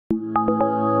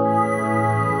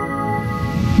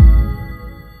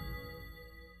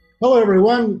Hello,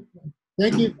 everyone.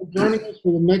 Thank you for joining us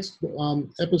for the next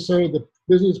episode of the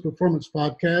Business Performance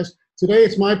Podcast. Today,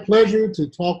 it's my pleasure to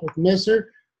talk with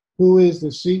Messer, who is the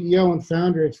CEO and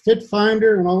founder of FITT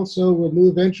Finder and also a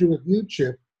new venture with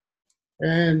NewChip.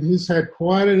 And he's had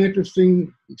quite an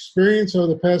interesting experience over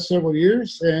the past several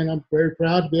years, and I'm very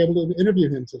proud to be able to interview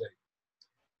him today.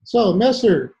 So,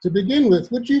 Messer, to begin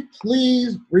with, would you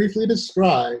please briefly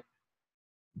describe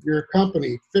your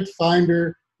company, FITT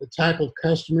Finder, the type of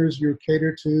customers you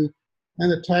cater to,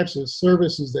 and the types of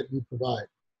services that you provide?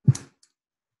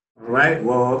 All right.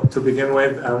 Well, to begin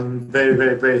with, I'm very,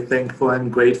 very, very thankful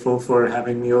and grateful for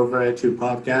having me over at your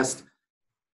podcast.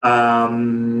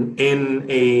 In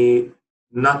a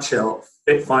nutshell,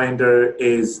 FITT Finder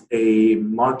is a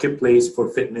marketplace for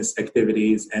fitness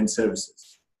activities and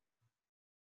services.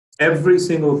 Every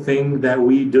single thing that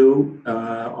we do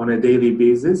on a daily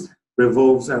basis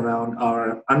revolves around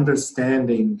our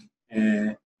understanding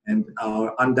and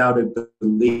our undoubted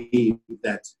belief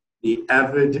that the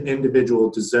average individual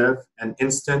deserves an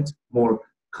instant, more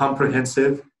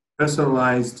comprehensive,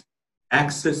 personalized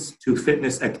access to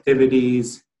fitness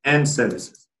activities and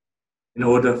services in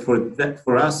order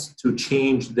for us to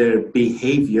change their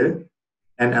behavior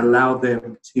and allow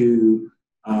them to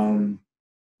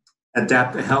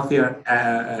adapt a healthier,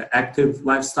 active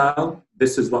lifestyle.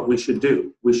 This is what we should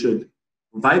do. We should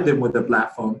provide them with a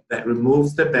platform that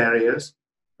removes the barriers,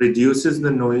 reduces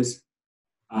the noise,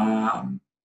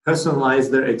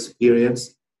 personalize their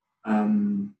experience,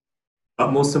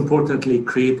 but most importantly,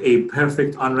 create a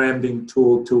perfect on-ramping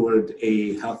tool toward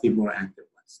a healthy, more active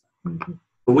lifestyle. Mm-hmm.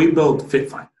 So we built FITT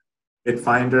Finder. FITT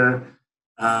Finder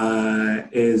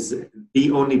is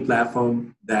the only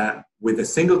platform that with a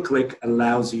single click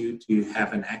allows you to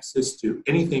have an access to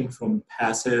anything from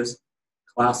passes,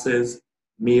 classes,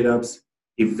 meetups,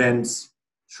 events,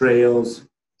 trails,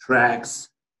 tracks,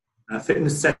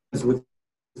 fitness sessions with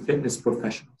fitness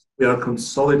professionals. We are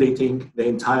consolidating the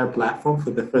entire platform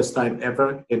for the first time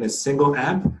ever in a single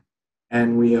app,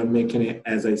 and we are making it,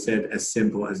 as I said, as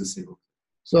simple as a single.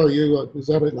 So is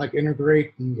that like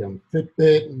integrate the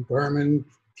Fitbit and Garmin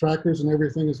trackers and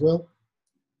everything as well?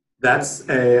 That's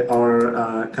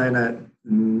our kind of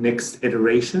next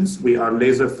iterations. We are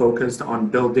laser focused on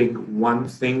building one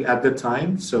thing at a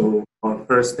time. So our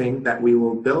first thing that we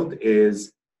will build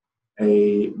is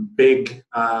a big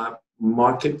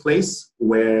marketplace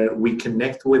where we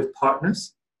connect with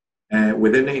partners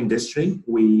within the industry.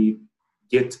 We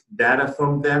get data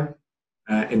from them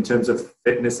in terms of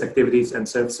fitness activities and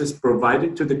services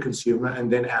provided to the consumer.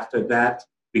 And then after that,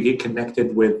 we get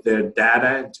connected with their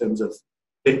data in terms of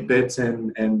Fitbits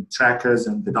and trackers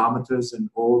and pedometers and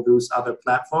all those other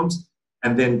platforms,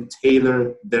 and then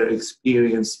tailor their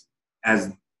experience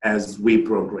as we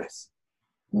progress.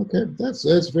 Okay,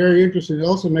 that's very interesting. It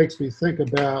also makes me think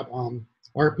about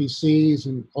RPCs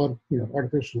and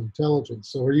artificial intelligence.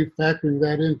 So are you factoring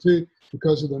that into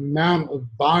because of the amount of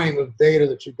volume of data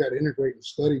that you've got to integrate and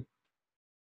study?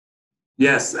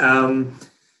 Yes,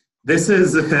 this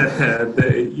is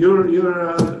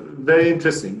you're very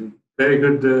interesting. Very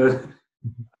good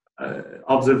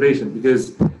observation,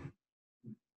 because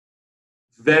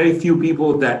very few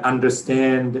people that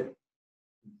understand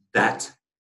that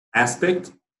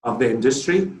aspect of the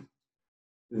industry,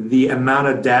 the amount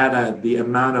of data, the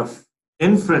amount of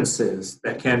inferences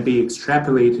that can be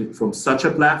extrapolated from such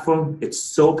a platform, it's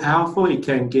so powerful. It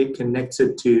can get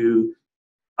connected to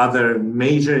other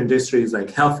major industries like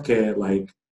healthcare,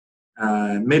 like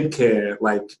mid-care,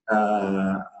 like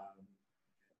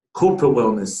corporate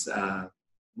wellness,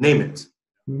 name it.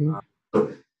 Mm-hmm.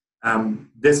 So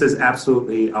this is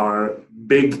absolutely our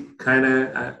big kind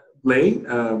of play,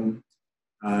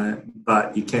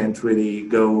 but you can't really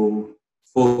go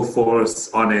full force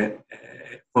on it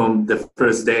from the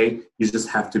first day. You just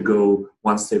have to go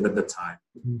one step at a time.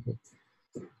 Okay.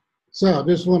 So I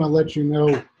just want to let you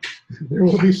know there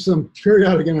will be some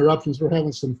periodic interruptions. We're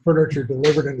having some furniture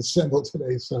delivered and assembled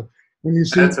today, so when you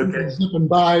see people zipping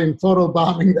by and photo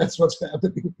bombing, that's what's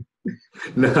happening.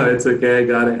 No, it's okay. I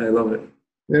got it. I love it.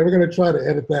 Yeah, we're going to try to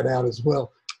edit that out as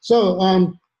well. So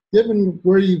given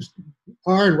where you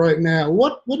are right now,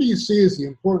 what do you see as the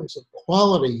importance of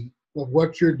quality of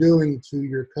what you're doing to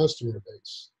your customer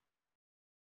base?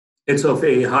 It's of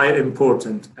a high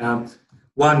importance. In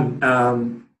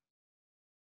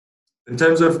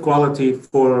terms of quality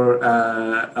for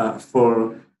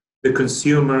the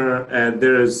consumer,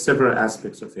 there is several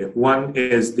aspects of it. One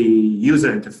is the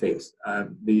user interface.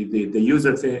 The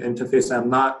user interface,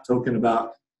 I'm not talking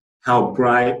about how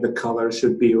bright the color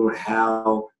should be or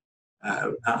how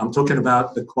I'm talking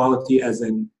about the quality as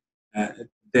in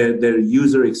their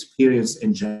user experience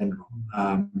in general.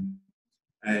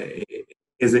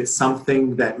 Is it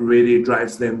something that really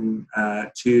drives them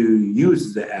to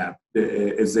use the app?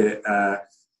 Is it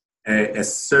a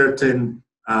certain,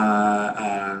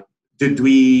 did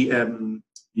we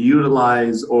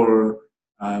utilize or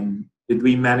did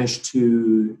we manage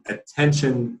to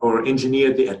attention or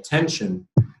engineer the attention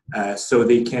so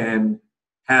they can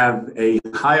have a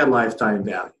higher lifetime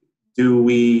value? Do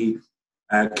we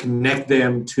connect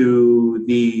them to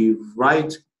the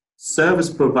right service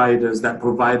providers that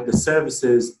provide the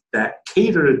services that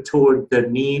cater toward their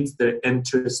needs, their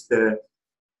interests, their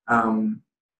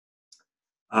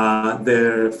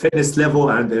fitness level,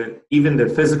 and even their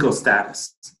physical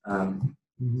status?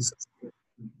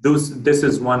 This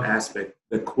is one aspect.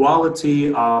 The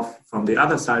quality of, from the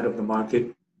other side of the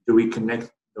market, do we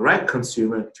connect the right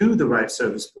consumer to the right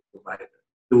service provider?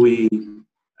 Do we,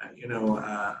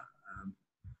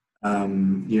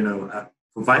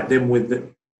 provide them with the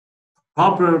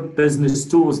proper business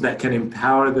tools that can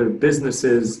empower their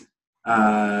businesses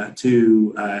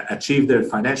to achieve their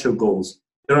financial goals?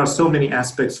 There are so many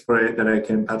aspects for it that I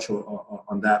can touch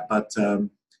on that, but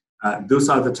those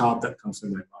are the top that comes to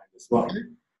my mind as well. Okay.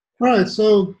 All right.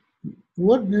 So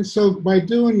by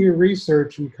doing your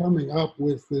research and coming up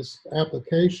with this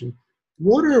application,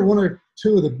 what are one or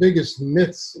two of the biggest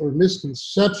myths or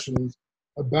misconceptions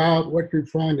about what you're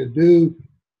trying to do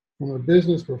from a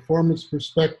business performance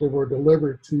perspective or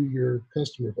deliver to your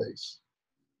customer base?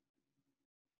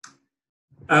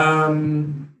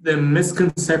 The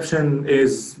misconception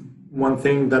is one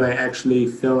thing that I actually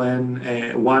fill in.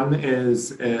 One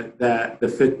is that the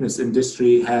fitness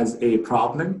industry has a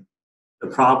problem. The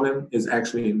problem is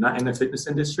actually not in the fitness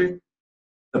industry.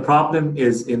 The problem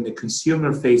is in the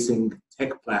consumer-facing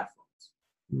tech platforms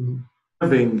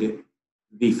serving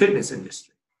the fitness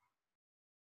industry.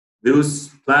 Those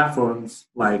platforms,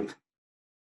 like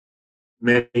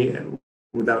many,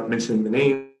 without mentioning the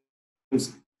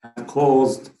names, have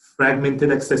caused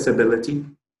fragmented accessibility,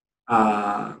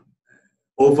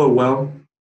 overwhelm.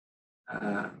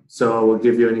 So I will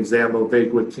give you an example, a very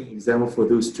quick example for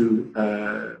those two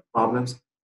problems.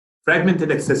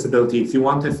 Fragmented accessibility. If you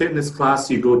want a fitness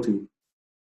class, you go to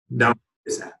download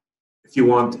this app. If you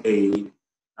want a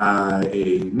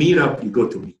meetup, you go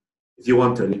to Meet. If you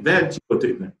want an event, you go to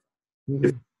Event.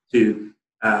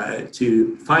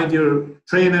 To find your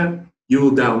trainer, you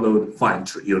will download Find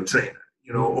Your Trainer.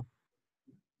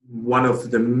 One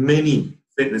of the many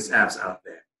fitness apps out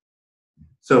there.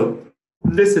 So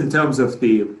this, in terms of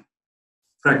the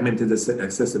fragmented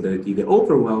accessibility, the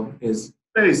overwhelm is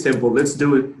very simple. Let's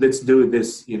do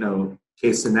this,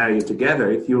 case scenario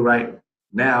together. If you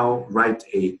write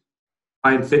a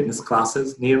find fitness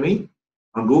classes near me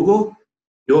on Google,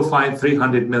 you'll find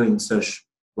 300 million search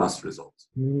plus results.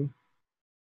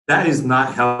 That is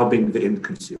not helping the end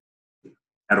consumer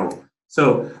at all.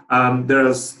 So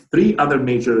there's three other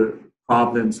major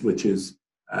problems, which is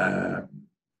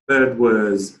third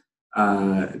was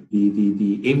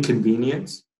the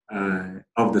inconvenience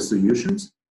of the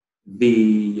solutions,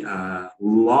 the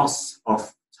loss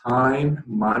of time,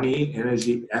 money,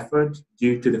 energy, effort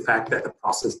due to the fact that the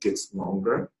process gets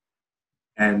longer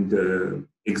and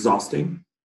exhausting.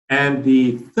 And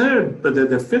the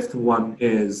fifth one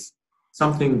is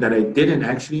something that I didn't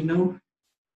actually know.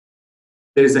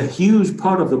 There's a huge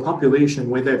part of the population,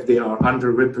 whether if they are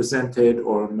underrepresented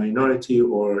or minority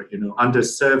or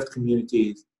underserved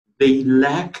communities, they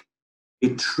lack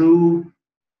a true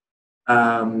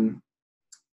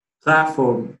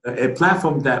platform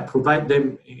that provide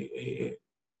them a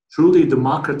truly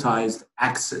democratized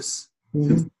access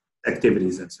to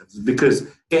activities and services, because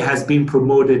it has been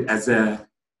promoted as a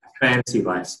fancy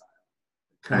lifestyle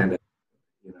kind of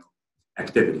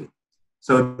activity.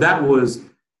 So that was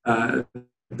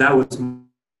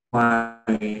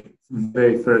my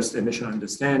very first initial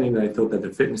understanding. I thought that the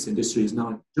fitness industry is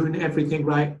not doing everything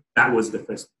right. That was the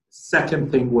first.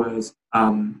 Second thing was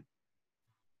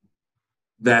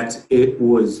that it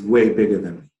was way bigger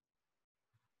than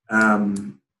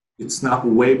me. It's not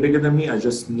way bigger than me. I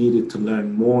just needed to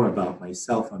learn more about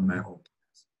myself on my own.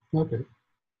 Okay.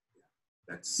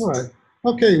 That's all right.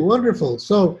 Okay, wonderful.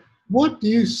 So what do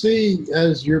you see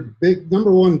as your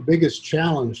number one biggest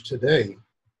challenge today?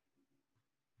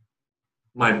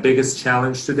 My biggest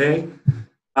challenge today?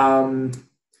 There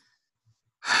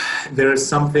is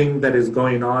something that is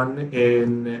going on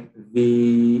in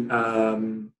the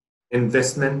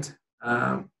investment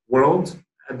world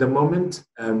at the moment.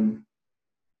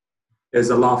 There's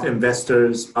a lot of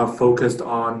investors are focused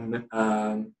on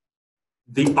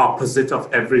the opposite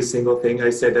of every single thing I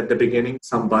said at the beginning.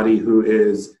 Somebody who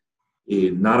is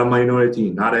not a minority,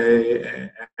 not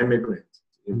an immigrant,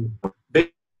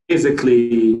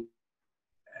 basically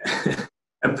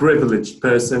a privileged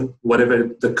person, whatever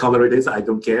the color it is, I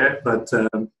don't care, but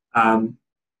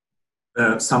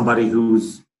somebody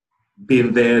who's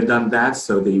been there, done that,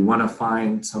 so they want to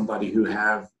find somebody who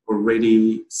have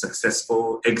already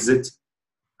successful exit.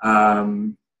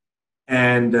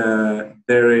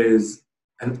 There is,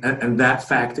 and that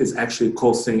fact is actually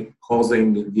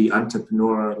causing the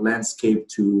entrepreneur landscape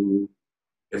to,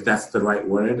 if that's the right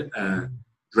word,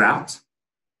 drought.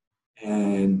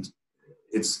 And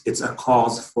it's a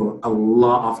cause for a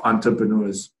lot of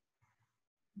entrepreneurs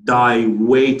die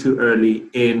way too early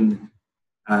in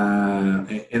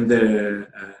their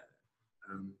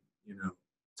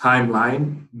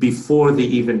timeline before they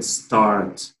even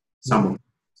start some of it.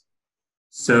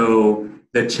 So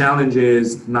the challenge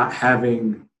is not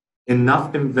having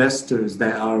enough investors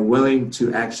that are willing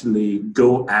to actually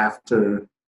go after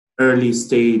early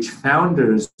stage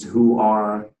founders who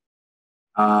are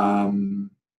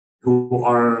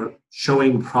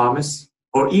showing promise,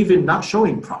 or even not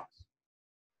showing promise.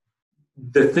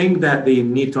 The thing that they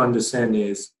need to understand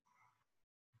is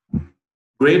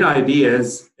great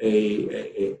ideas,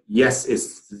 yes,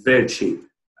 it's very cheap.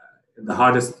 The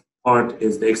hardest part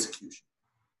is the execution.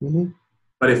 Mm-hmm.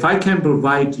 But if I can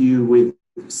provide you with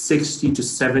 60 to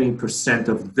 70%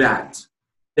 of that,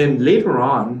 then later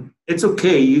on, it's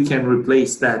okay. You can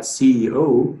replace that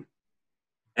CEO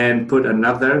and put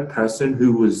another person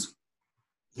whose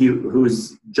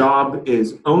job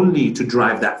is only to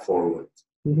drive that forward.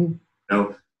 Mm-hmm.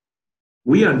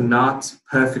 We are not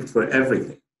perfect for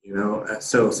everything.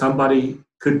 So somebody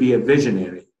could be a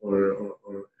visionary or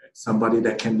somebody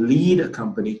that can lead a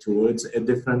company towards a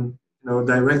different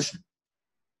direction.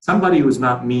 Somebody who's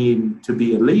not mean to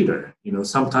be a leader.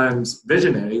 Sometimes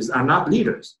visionaries are not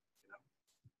leaders.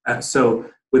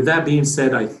 So with that being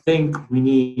said, I think we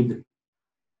need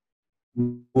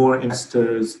more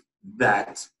investors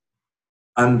that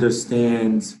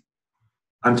understands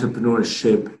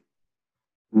entrepreneurship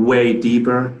way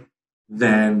deeper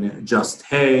than just,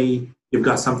 hey, you've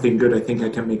got something good, I think I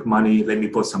can make money, let me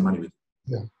put some money with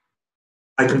you. Yeah.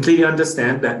 I completely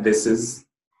understand that this is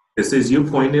your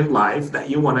point in life, that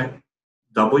you want to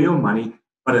double your money,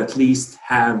 but at least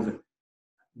have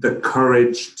the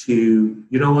courage to,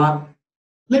 you know what,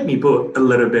 let me put a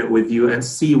little bit with you and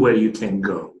see where you can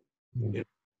go. Yeah.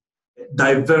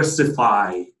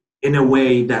 Diversify in a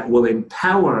way that will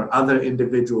empower other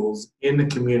individuals in the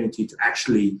community to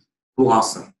actually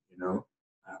blossom,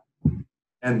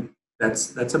 and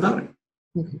that's about it.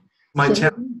 Okay. My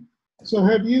challenge. So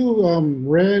have you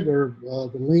read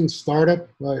The Lean Startup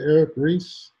by Eric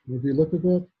Ries? Have you looked at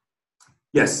that?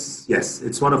 Yes,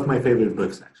 it's one of my favorite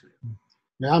books, actually.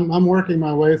 Yeah, I'm working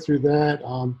my way through that.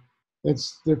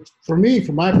 For me,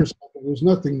 from my perspective, there's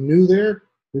nothing new there.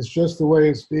 It's just the way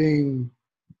it's being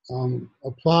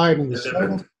applied in the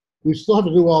startup. We still have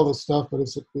to do all this stuff, but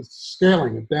it's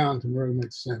scaling it down to where it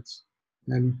makes sense,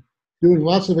 and doing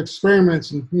lots of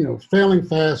experiments and failing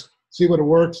fast, see what it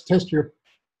works, test your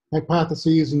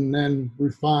hypotheses, and then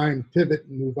refine, pivot,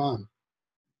 and move on.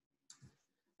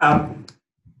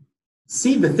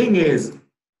 See, the thing is,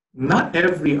 not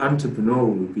every entrepreneur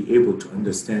will be able to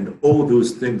understand all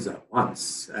those things at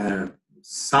once.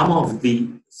 Some of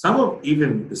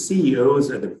even the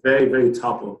CEOs at the very, very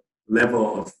top of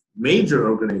level of major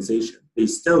organizations, they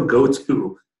still go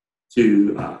to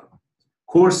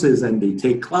courses and they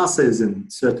take classes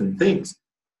and certain things.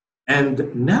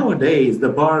 And nowadays, the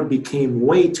bar became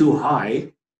way too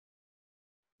high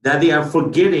that they are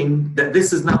forgetting that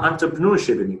this is not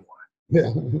entrepreneurship anymore.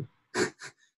 Yeah.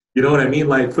 You know what I mean?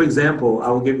 Like, for example,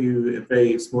 I'll give you a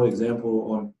very small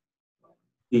example on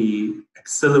the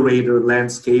accelerator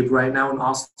landscape right now in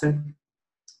Austin.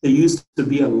 There used to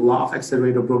be a lot of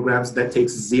accelerator programs that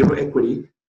takes zero equity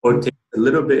or take a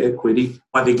little bit equity,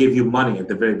 but they give you money at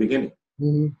the very beginning.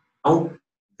 Mm-hmm. Now,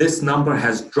 this number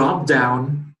has dropped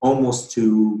down almost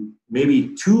to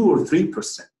maybe 2 or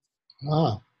 3%.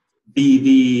 Ah.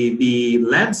 The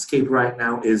landscape right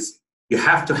now is you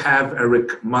have to have a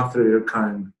monthly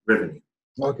recurring revenue.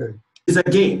 Okay. Is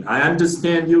again, I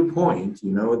understand your point.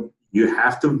 You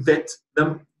have to vet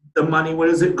the money, where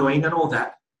is it going, and all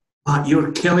that. But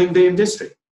you're killing the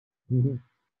industry. Mm-hmm.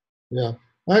 Yeah,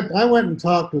 I went and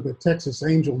talked with the Texas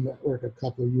Angel Network a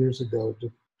couple of years ago to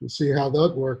see how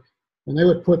that worked, and they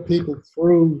would put people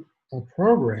through a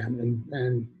program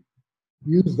and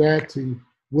use that to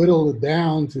whittle it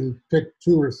down to pick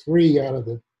 2 or 3 out of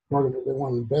the program that they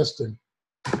want to invest in.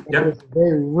 It was a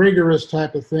very rigorous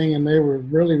type of thing, and they were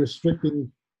really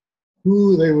restricting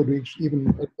who they would even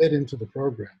admit into the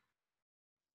program.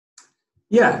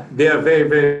 Yeah, they are very,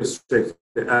 very restricted.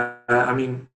 I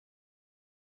mean,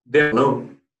 they're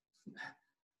alone.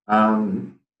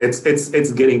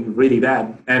 It's getting really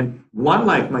bad. And one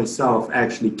like myself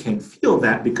actually can feel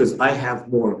that because I have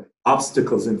more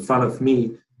obstacles in front of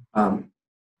me.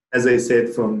 As I said,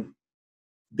 from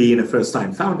being a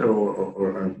first-time founder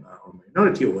or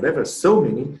minority or whatever, so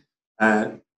many.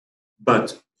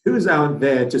 But who's out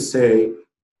there to say,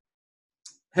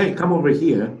 hey, come over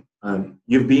here.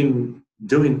 You've been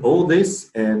doing all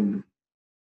this and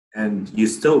you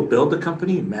still build a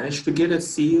company, you managed to get a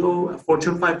CEO, a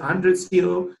Fortune 500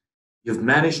 CEO, you've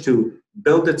managed to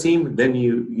build a team, then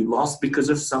you lost because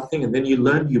of something, and then you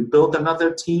learned, you build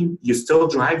another team, you're still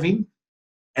driving,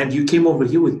 and you came over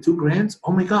here with 2 grand.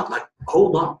 Oh my God, like,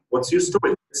 hold on, what's your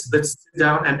story? Let's sit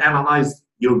down and analyze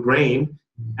your brain.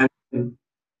 And,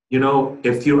 you know,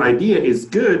 if your idea is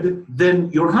good,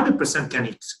 then you're 100% can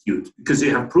execute because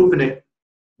you have proven it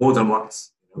more than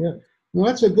once. You know? Yeah. Well,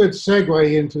 that's a good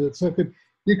segue into it. So could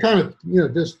you kind of,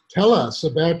 just tell us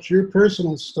about your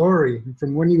personal story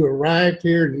from when you arrived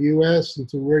here in the U.S. and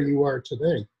to where you are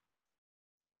today?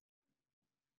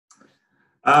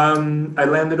 I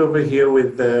landed over here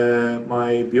with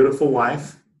my beautiful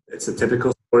wife. It's a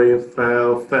typical story of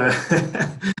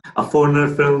a foreigner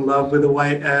fell in love with a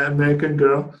white American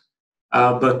girl.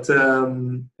 But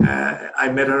I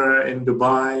met her in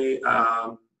Dubai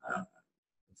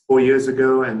 4 years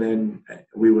ago, and then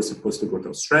we were supposed to go to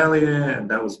Australia, and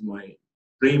that was my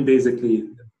dream. Basically,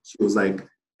 she was like,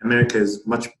 "America is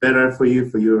much better for you,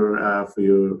 for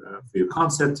your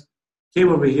concept." Came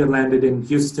over here, landed in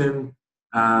Houston.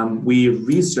 We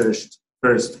researched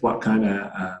first what kind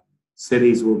of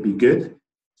cities will be good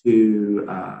to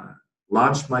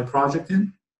launch my project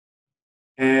in,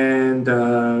 and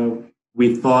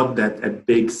we thought that a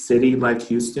big city like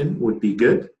Houston would be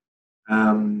good.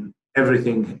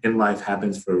 Everything in life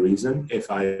happens for a reason.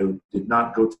 If I did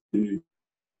not go to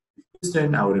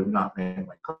Houston, I would have not made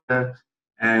my career.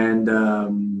 And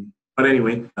but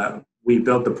anyway, we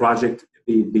built the project.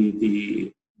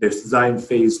 The design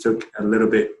phase took a little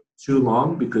bit too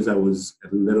long because I was a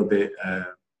little bit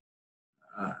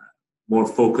more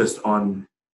focused on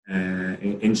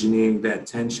engineering the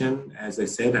attention, as I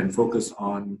said, and focus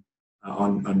on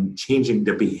changing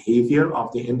the behavior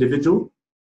of the individual.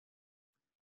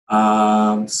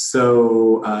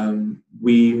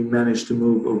 We managed to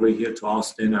move over here to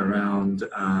Austin around,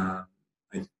 I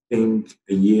think,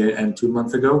 a year and 2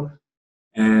 months ago.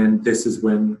 And this is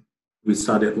when we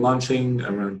started launching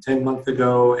around 10 months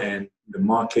ago. And the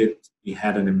market, we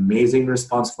had an amazing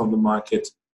response from the market.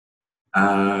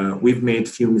 We've made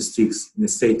few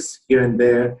mistakes here and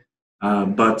there,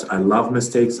 but I love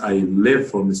mistakes. I live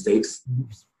for mistakes.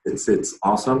 It's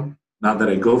awesome. Not that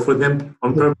I go for them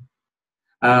on purpose.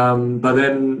 But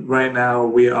then right now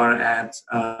we are at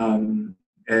a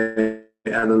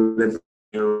level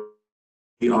where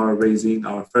we are raising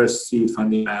our first seed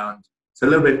funding round. It's a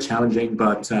little bit challenging,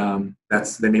 but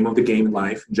that's the name of the game in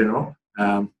life in general.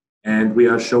 And we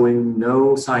are showing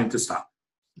no sign to stop.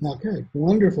 Okay,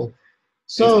 wonderful.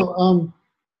 So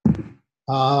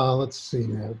let's see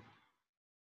now.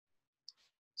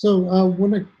 So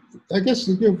when I guess,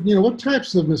 what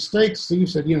types of mistakes, so you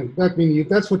said,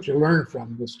 that's what you learn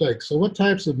from mistakes. So what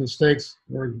types of mistakes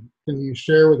can you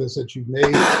share with us that you've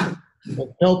made that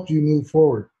helped you move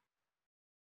forward?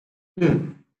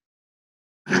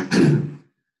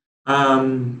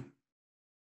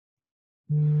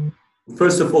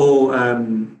 First of all,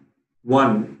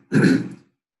 one,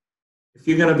 if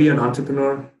you're going to be an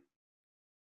entrepreneur,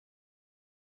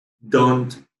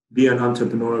 don't be an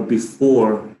entrepreneur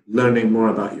before learning more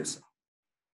about yourself.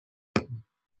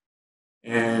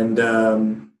 And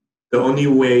the only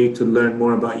way to learn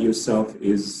more about yourself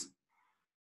is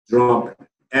drop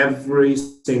every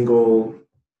single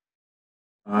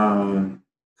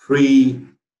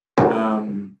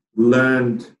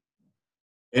learned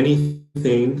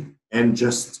anything and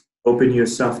just open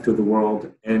yourself to the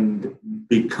world and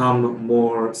become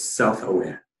more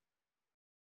self-aware.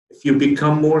 If you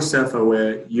become more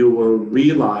self-aware, you will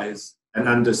realize and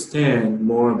understand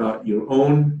more about your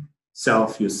own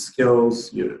self, your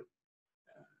skills, your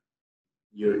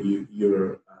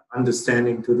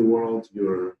understanding to the world,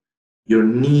 your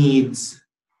needs,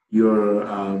 your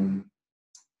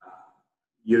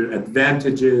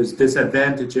advantages,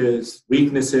 disadvantages,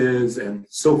 weaknesses, and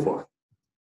so forth.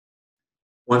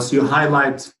 Once you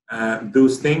highlight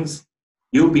those things,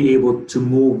 you'll be able to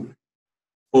move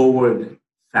forward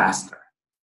faster.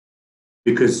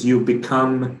 because you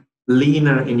become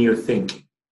leaner in your thinking.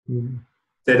 Mm-hmm.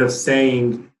 Instead of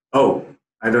saying, oh,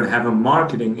 I don't have a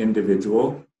marketing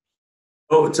individual.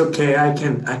 Oh, it's okay. I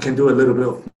can do a little bit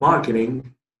of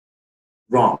marketing.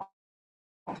 Wrong.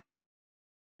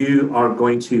 You are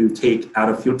going to take out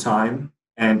of your time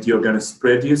and you're going to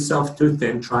spread yourself too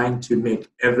thin, trying to make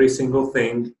every single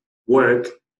thing work.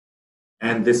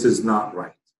 And this is not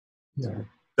right. Yeah.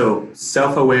 So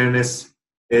self-awareness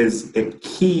is a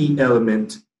key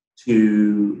element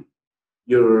to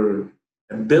your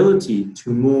ability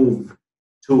to move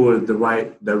toward the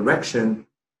right direction,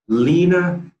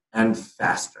 leaner and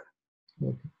faster.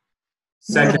 Okay.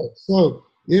 Second, right. So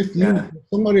if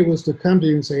somebody was to come to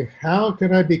you and say, how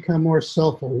can I become more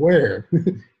self-aware?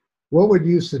 What would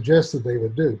you suggest that they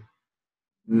would do?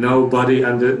 nobody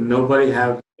have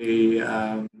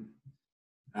a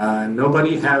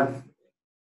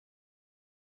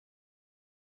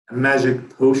magic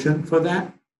potion for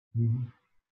that. Mm-hmm.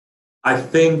 I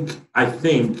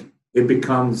think it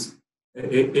becomes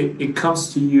it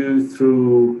comes to you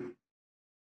through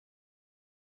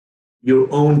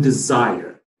your own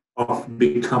desire of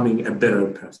becoming a better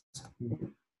person.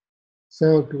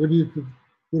 So would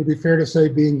it be fair to say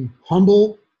being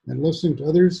humble and listening to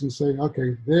others and saying,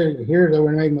 okay, here they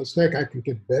were making a mistake, I can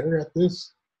get better at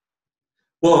this?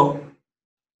 Well,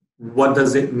 what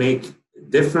does it make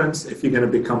difference if you're going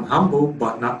to become humble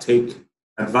but not take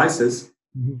advices?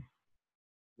 Mm-hmm.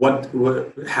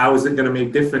 How is it going to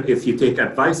make different if you take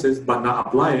advices but not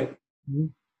apply it? Mm-hmm.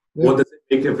 Yeah. What does it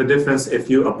make of a difference if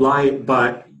you apply it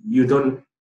but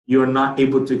you're not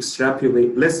able to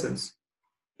extrapolate lessons?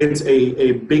 It's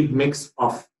a big mix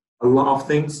of a lot of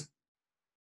things,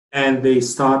 and they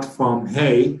start from,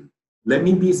 hey, let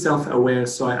me be self-aware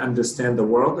so I understand the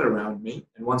world around me,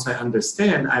 and once I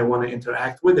understand, I want to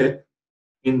interact with it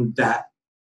in that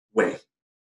way.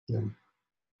 Yeah.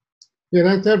 Yeah,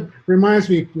 that reminds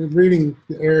me of reading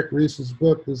Eric Ries's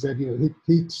book, is that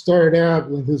he started out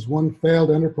with his one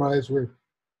failed enterprise where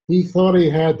he thought he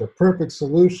had the perfect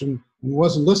solution and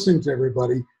wasn't listening to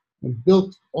everybody and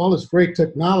built all this great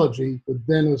technology, but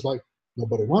then it was like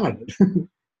nobody wanted it.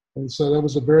 And so that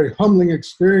was a very humbling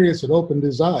experience. It opened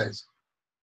his eyes.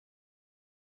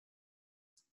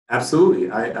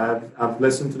 Absolutely. I've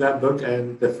listened to that book,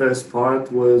 and the first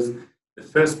part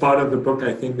of the book,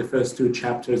 I think the first 2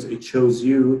 chapters, it shows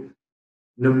you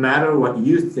no matter what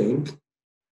you think,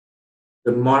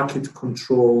 the market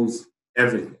controls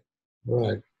everything.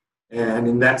 Right. And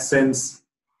in that sense,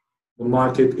 the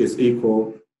market is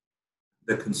equal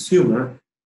the consumer.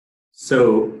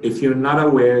 So if you're not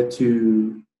aware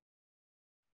to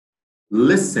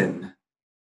listen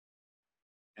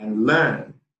and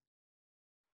learn,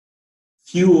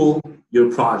 fuel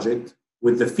your project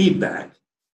with the feedback,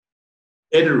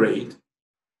 iterate,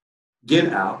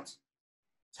 get out,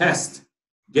 test,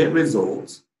 get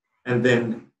results, and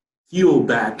then fuel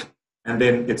back, and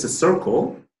then it's a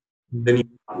circle, then you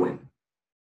win.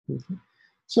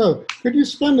 So could you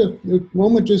spend a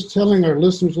moment just telling our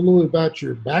listeners a little bit about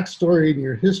your backstory and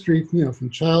your history, from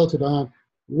childhood on?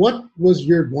 What was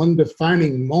your one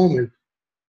defining moment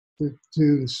to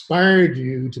inspire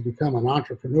you to become an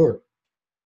entrepreneur?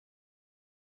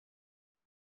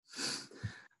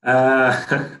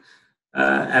 At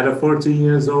 14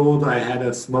 years old, I had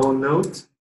a small note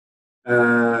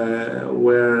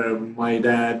where my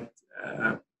dad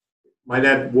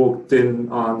walked in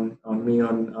on me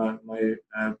on my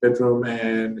bedroom,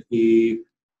 and he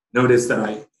noticed that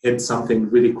I hid something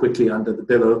really quickly under the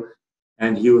pillow,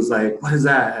 and he was like, "What is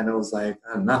that?" And I was like,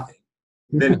 "Nothing."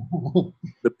 Then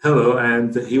the pillow,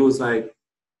 and he was like,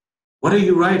 "What are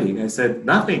you writing?" I said,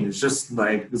 "Nothing. It's just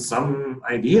like some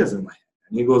ideas in my head."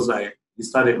 And he goes like, he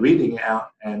started reading it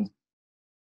out, and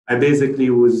I basically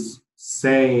was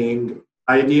saying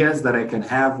ideas that I can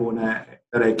have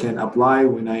that I can apply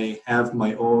when I have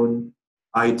my own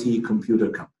IT computer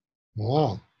company.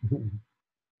 Wow.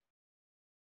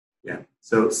 Yeah.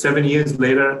 So 7 years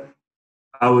later,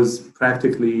 I was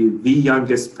practically the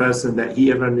youngest person that he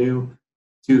ever knew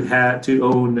to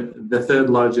own the 3rd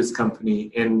largest company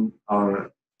in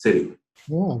our city.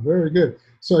 Oh, very good.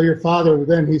 So your father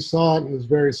then, he saw it and was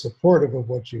very supportive of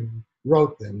what you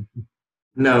wrote then.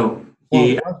 No,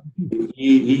 he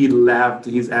laughed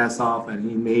his ass off, and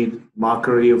he made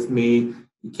mockery of me.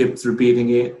 He kept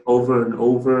repeating it over and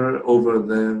over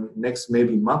the next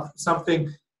maybe month or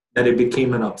something, that it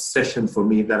became an obsession for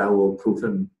me that I will prove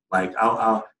him. Like,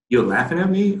 you're laughing at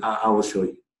me? I will show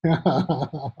you.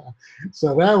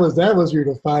 So that was your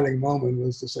defining moment,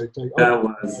 was to say,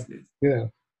 yeah,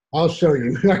 I'll show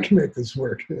you. I can make this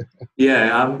work. Yeah,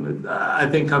 I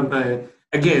think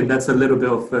again, that's a little bit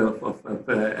of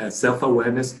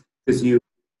self-awareness, because you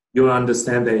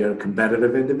understand that you're a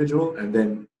competitive individual, and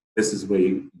then this is where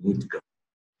you need to go.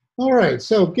 All right.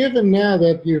 So given now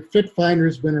that your FITT Finder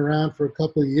has been around for a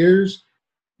couple of years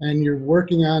and you're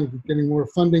working on getting more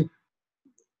funding,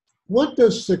 what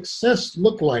does success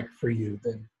look like for you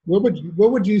then? What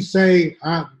would you say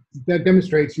that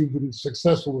demonstrates you've been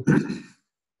successful with this?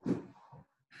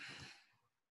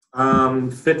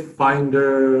 FITT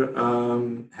Finder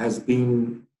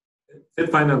FITT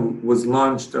Finder was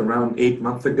launched around 8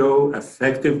 months ago,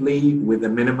 effectively with a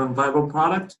minimum viable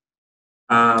product.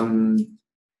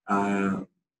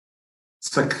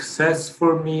 Success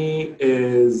for me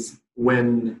is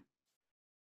when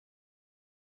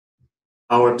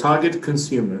our target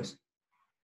consumers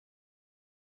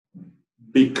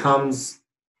becomes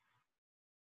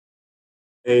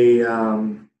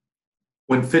when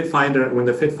the FITT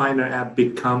Finder app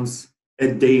becomes a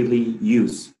daily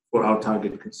use for our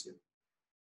target consumer.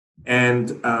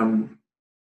 And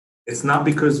it's not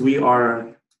because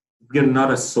we're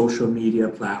not a social media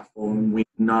platform, we're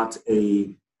not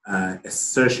a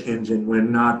search engine, we're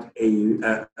not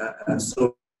a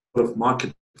sort of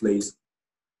marketplace.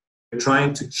 We're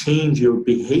trying to change your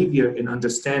behavior in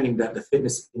understanding that the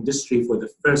fitness industry for the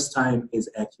first time is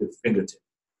at your fingertip.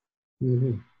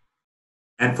 Mm-hmm.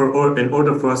 And in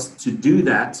order for us to do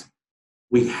that,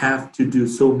 we have to do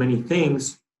so many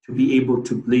things to be able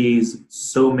to please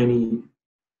so many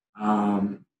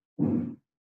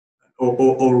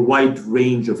or wide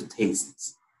range of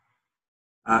tastes.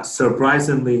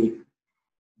 Surprisingly,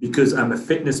 because I'm a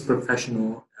fitness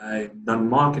professional, I've done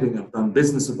marketing, I've done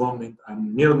business development,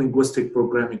 I'm neuro-linguistic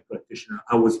programming practitioner.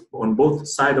 I was on both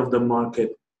sides of the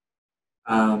market.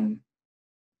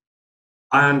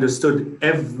 I understood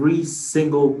every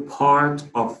single part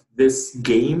of this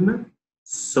game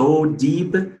so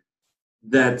deep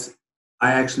that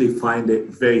I actually find it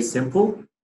very simple.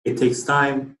 It takes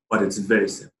time, but it's very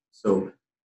simple. So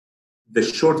the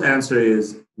short answer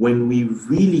is, when we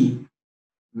really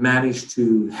manage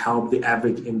to help the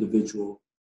average individual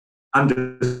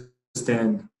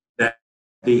understand that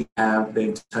they have the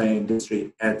entire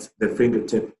industry at their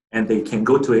fingertip and they can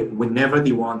go to it whenever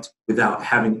they want without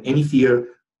having any fear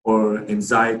or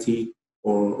anxiety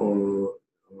or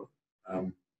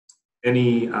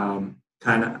any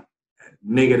kind of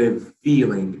negative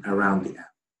feeling around the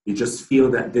app. You just feel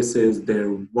that this is their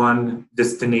one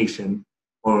destination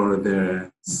or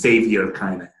their savior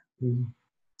kind of app. Mm-hmm.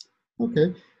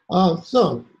 Okay.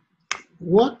 So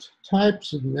what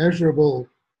types of measurable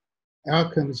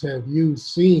outcomes have you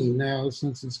seen now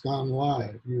since it's gone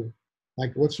live?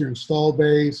 Like, what's your install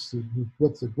base?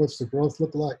 What's the growth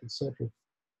look like, etc.?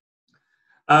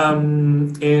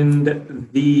 In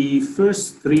the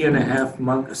first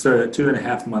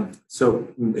 2.5 months. So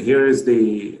here is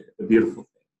the beautiful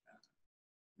thing: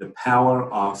 the power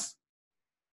of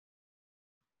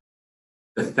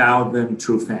the 1,000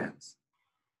 true fans.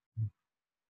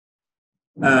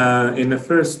 In the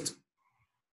first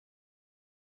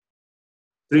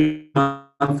 3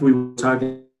 months, we were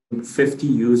targeting 50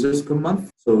 users per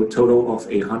month, so a total of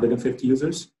 150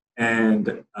 users,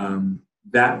 and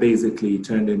that basically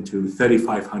turned into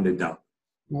 $3,500.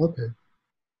 Okay.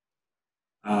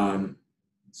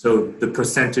 So the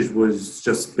percentage was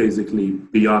just basically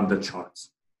beyond the charts.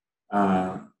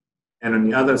 And on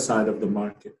the other side of the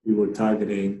market, we were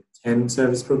targeting 10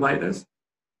 service providers,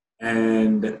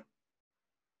 and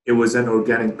it was an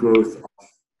organic growth of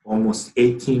almost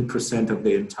 18% of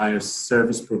the entire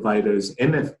service providers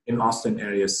in Austin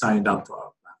area signed up to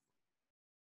our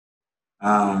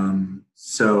platform.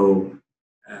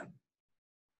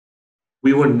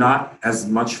 We were not as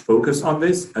much focused on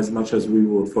this as much as we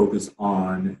were focused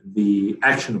on the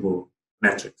actionable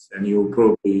metrics. And you'll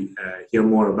probably hear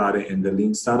more about it in the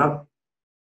Lean Startup.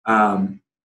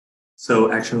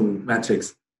 So actionable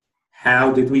metrics: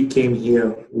 how did we came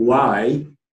here? Why?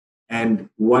 And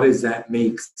what is that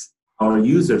makes our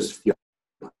users feel?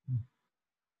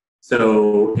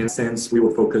 So in a sense, we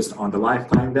were focused on the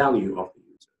lifetime value of the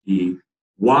user.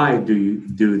 Why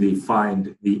do they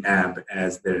find the app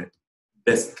as their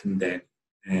best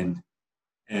companion?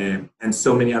 And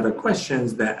so many other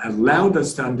questions that allowed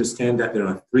us to understand that there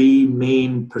are 3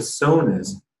 main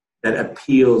personas that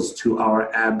appeals to our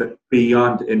app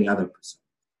beyond any other persona.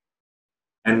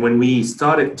 And when we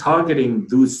started targeting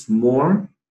those more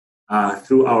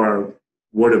through our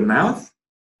word of mouth,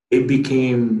 it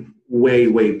became way,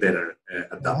 way better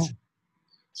adoption.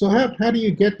 So how do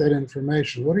you get that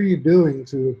information? What are you doing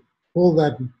to pull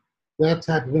that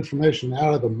type of information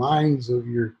out of the minds of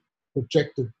your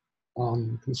projected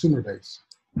consumer base?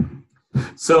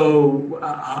 So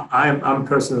I'm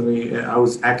personally, I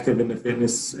was active in the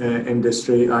fitness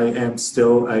industry. I am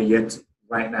still yet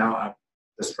right now. I'm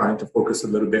just trying to focus a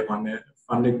little bit on the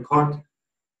funding part.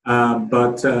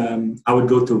 But I would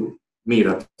go to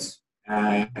meetups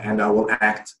and I will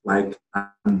act like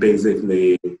I'm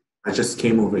basically, I just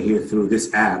came over here through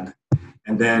this app.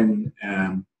 And then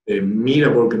the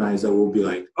meetup organizer will be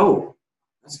like, oh,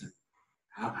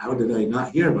 how did I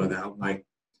not hear about that? I'm like,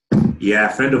 yeah,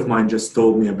 a friend of mine just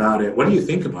told me about it. What do you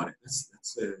think about it?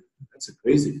 That's a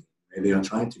crazy thing. They are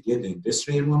trying to get the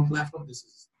industry in one platform.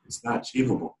 It's not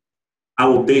achievable. I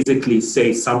will basically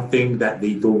say something that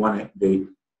they don't want to,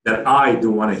 that I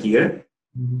don't want to hear.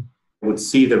 Mhm. I would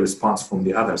see the response from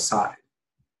the other side.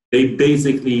 They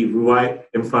basically right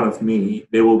in front of me,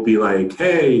 they will be like,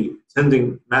 hey,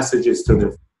 sending messages to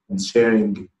their friends,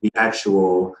 sharing the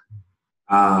actual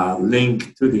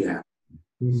link to the app.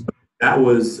 Mhm. That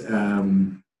was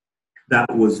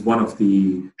one of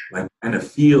the like kind of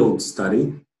field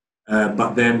study,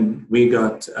 but then we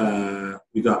got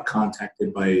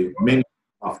contacted by many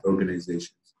of the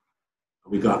organizations.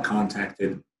 We got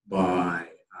contacted by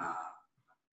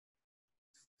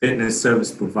fitness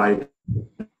service providers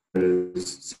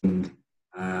saying,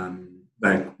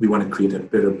 like we want to create a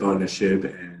better partnership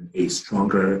and a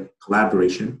stronger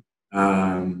collaboration.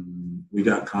 We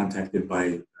got contacted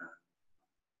by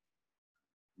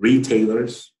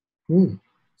retailers,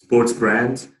 sports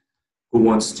brands who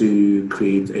wants to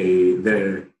create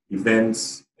their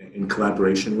events in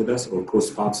collaboration with us or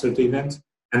co-sponsored events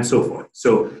and so forth.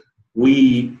 So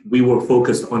we were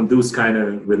focused on those kind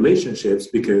of relationships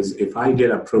because if I get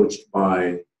approached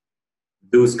by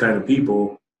those kind of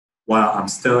people while I'm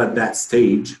still at that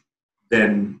stage,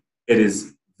 then it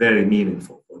is very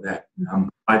meaningful for that. I'm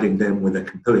providing them with a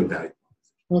compelling value.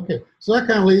 Okay, so that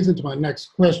kind of leads into my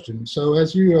next question. So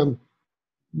as you're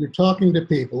talking to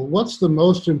people, what's the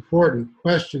most important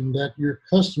question that your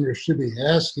customers should be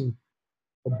asking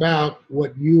about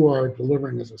what you are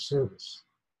delivering as a service?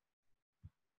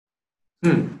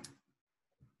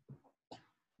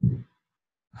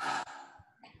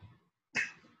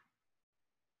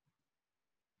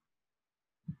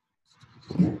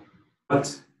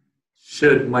 What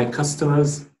should my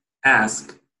customers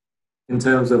ask in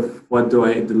terms of what do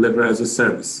I deliver as a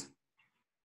service?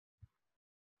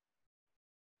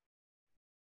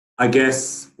 I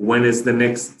guess when is the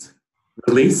next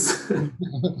release?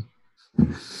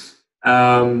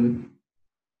 I'm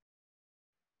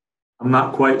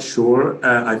not quite sure.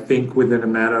 I think within a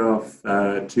matter of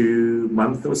 2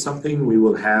 months or something, we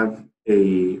will have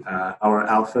our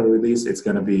alpha release. It's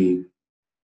going to be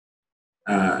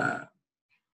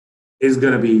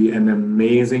an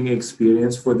amazing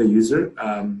experience for the user.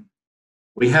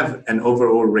 We have an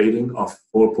overall rating of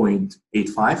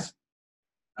 4.85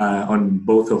 on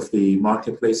both of the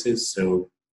marketplaces, so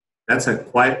that's a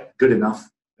quite good enough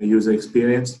user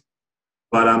experience.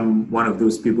 But I'm one of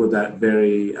those people that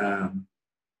very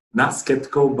not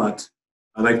skeptical, but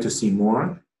I like to see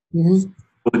more. Mm-hmm.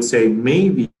 I would say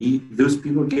maybe those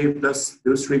people gave us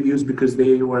those reviews because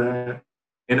they were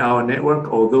in our network,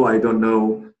 although I don't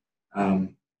know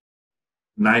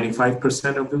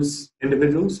 95% of those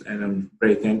individuals, and I'm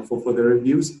very thankful for the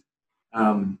reviews.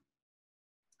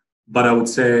 But I would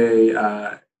say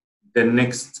the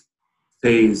next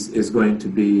phase is going to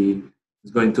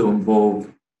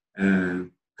involve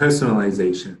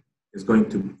personalization. It's going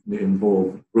to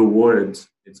involve rewards.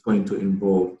 It's going to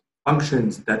involve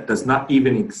functions that does not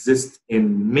even exist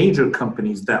in major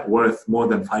companies that worth more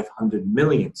than 500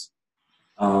 millions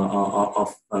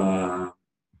of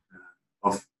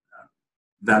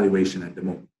valuation at the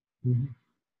moment,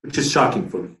 which is shocking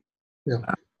for me. Yeah.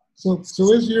 So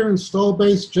is your install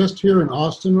base just here in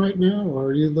Austin right now, or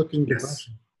are you looking to? Yes,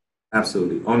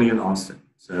 absolutely, only in Austin.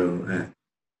 So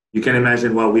you can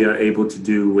imagine what we are able to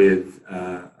do with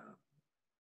a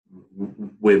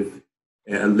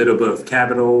little bit of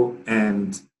capital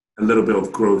and a little bit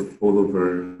of growth all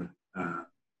over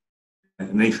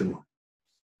nationwide.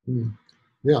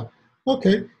 Yeah.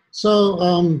 Okay. So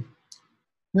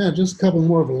just a couple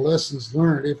more of the lessons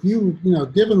learned. If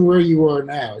given where you are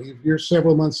now, you're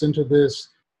several months into this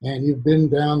and you've been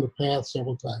down the path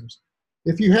several times.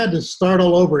 If you had to start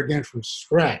all over again from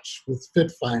scratch with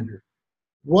FITT Finder,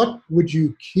 what would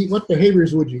you keep? What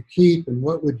behaviors would you keep, and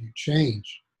what would you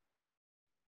change?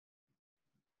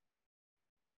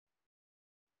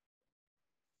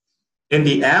 In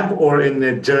the app or in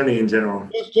the journey in general?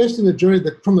 Just in the journey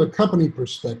from the company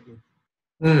perspective.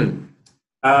 From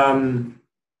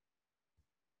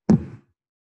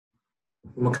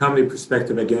a company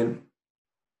perspective, again,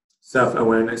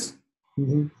 self-awareness.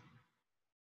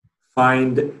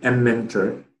 find a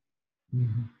mentor,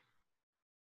 Mhm.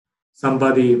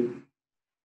 somebody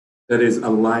that is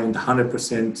aligned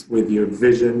 100% with your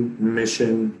vision,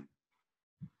 mission,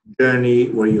 journey,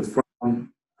 where you're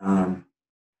from,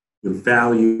 your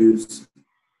values,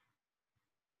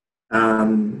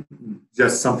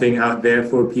 just something out there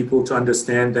for people to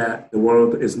understand that the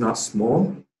world is not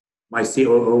small. My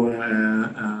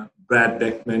COO, Brad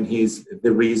Beckman, he's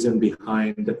the reason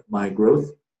behind my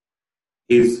growth.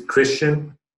 He's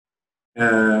Christian.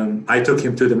 I took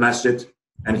him to the masjid,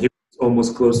 and he was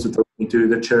almost close to taking me to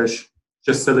the church,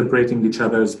 just celebrating each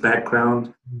other's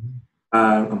background.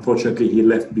 Unfortunately, he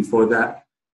left before that.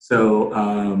 So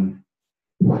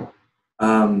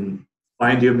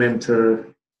find your mentor,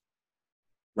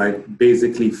 like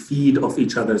basically feed off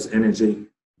each other's energy.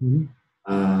 Mhm.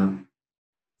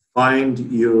 Find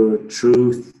your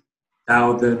truth,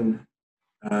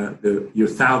 your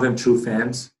 1,000 true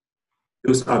fans.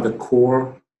 Those are the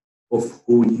core of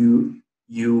who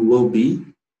you will be.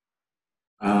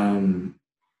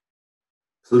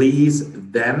 Please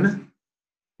them.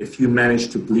 If you manage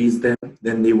to please them,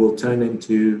 then they will turn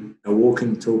into a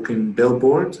walking token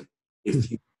billboard.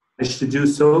 If you manage to do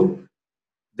so,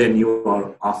 then you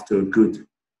are off to a good,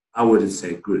 I wouldn't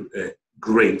say good,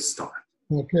 great start.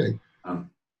 Okay.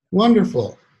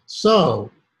 Wonderful. So,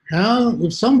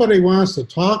 if somebody wants to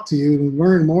talk to you and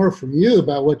learn more from you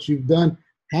about what you've done,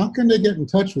 how can they get in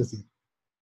touch with you?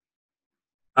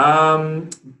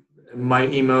 My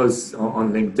email is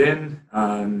on LinkedIn.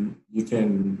 You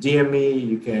can DM me.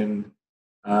 You can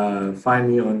find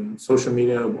me on social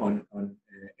media on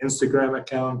Instagram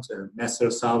account,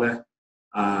 Messer Saleh.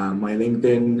 My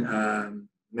LinkedIn,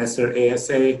 Messer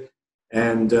ASA,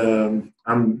 and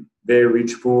I'm very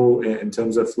reachable in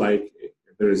terms of like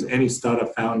if there's any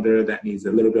startup founder that needs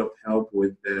a little bit of help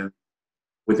with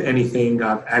anything.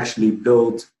 I've actually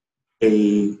built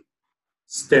a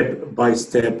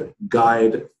step-by-step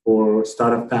guide for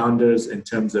startup founders in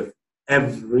terms of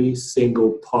every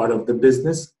single part of the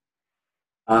business.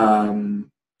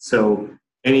 So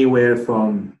anywhere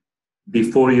from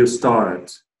before you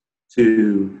start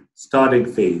to starting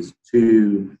phase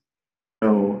to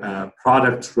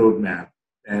product roadmap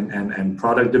and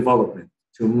product development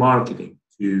to marketing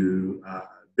to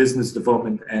business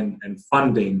development and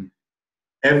funding.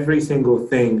 Every single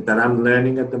thing that I'm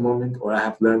learning at the moment, or I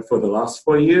have learned for the last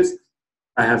 4 years,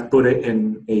 I have put it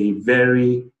in a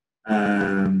very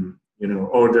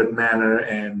ordered manner,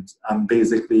 and I'm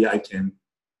basically I can,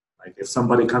 like, if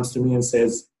somebody comes to me and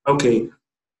says, "Okay,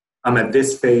 I'm at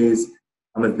this phase,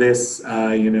 I'm at this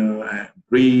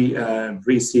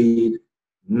pre-seed,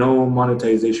 no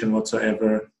monetization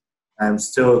whatsoever. I'm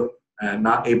still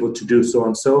not able to do so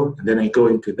and so," and then I go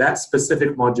into that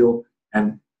specific module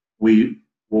and we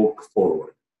walk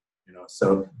forward.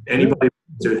 So anybody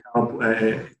to help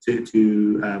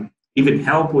even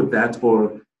help with that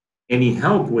or any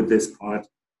help with this part,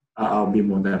 I'll be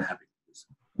more than happy to do so.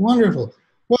 Wonderful.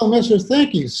 Well, Messer,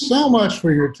 thank you so much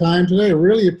for your time today. I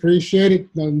really appreciate it.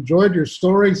 I enjoyed your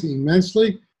stories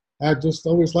immensely. I just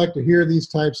always like to hear these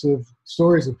types of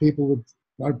stories of people that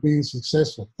are being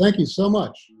successful. Thank you so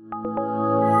much.